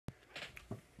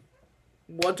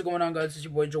What's going on, guys? It's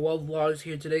your boy Joel Vlogs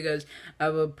here today, guys. I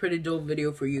have a pretty dope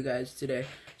video for you guys today.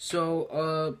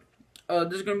 So,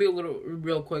 this is gonna be a little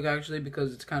real quick actually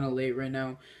because it's kind of late right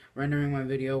now. Rendering my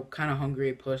video, kind of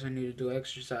hungry. Plus, I need to do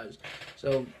exercise.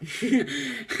 So,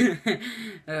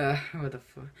 what the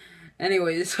fuck?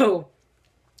 Anyway, so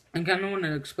I kind of want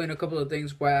to explain a couple of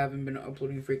things why I haven't been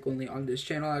uploading frequently on this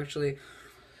channel. Actually,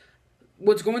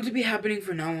 what's going to be happening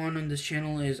from now on this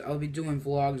channel is I'll be doing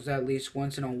vlogs at least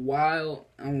once in a while.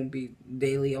 I won't be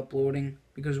daily uploading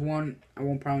because one, I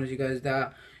won't promise you guys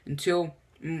that until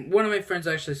one of my friends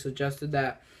actually suggested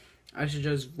that I should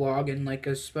just vlog in like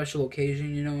a special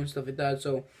occasion, you know, and stuff like that.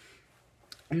 So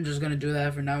I'm just gonna do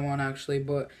that from now on actually.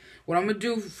 But what I'm gonna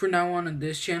do for now on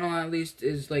this channel at least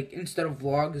is like instead of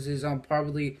vlogs is I'll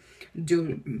probably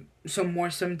do some more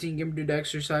 17 Gamer Dude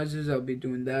exercises. I'll be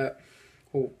doing that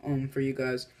for you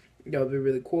guys. That'll be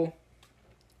really cool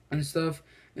and stuff.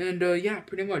 And yeah,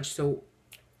 pretty much. So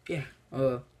yeah,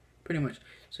 pretty much.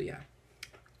 So yeah,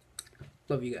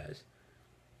 love you guys.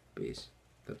 Peace.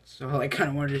 That's all I kind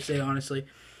of wanted to say, honestly.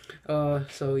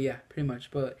 So yeah, pretty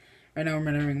much. But right now I'm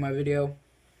rendering my video,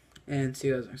 and see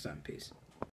you guys next time. Peace.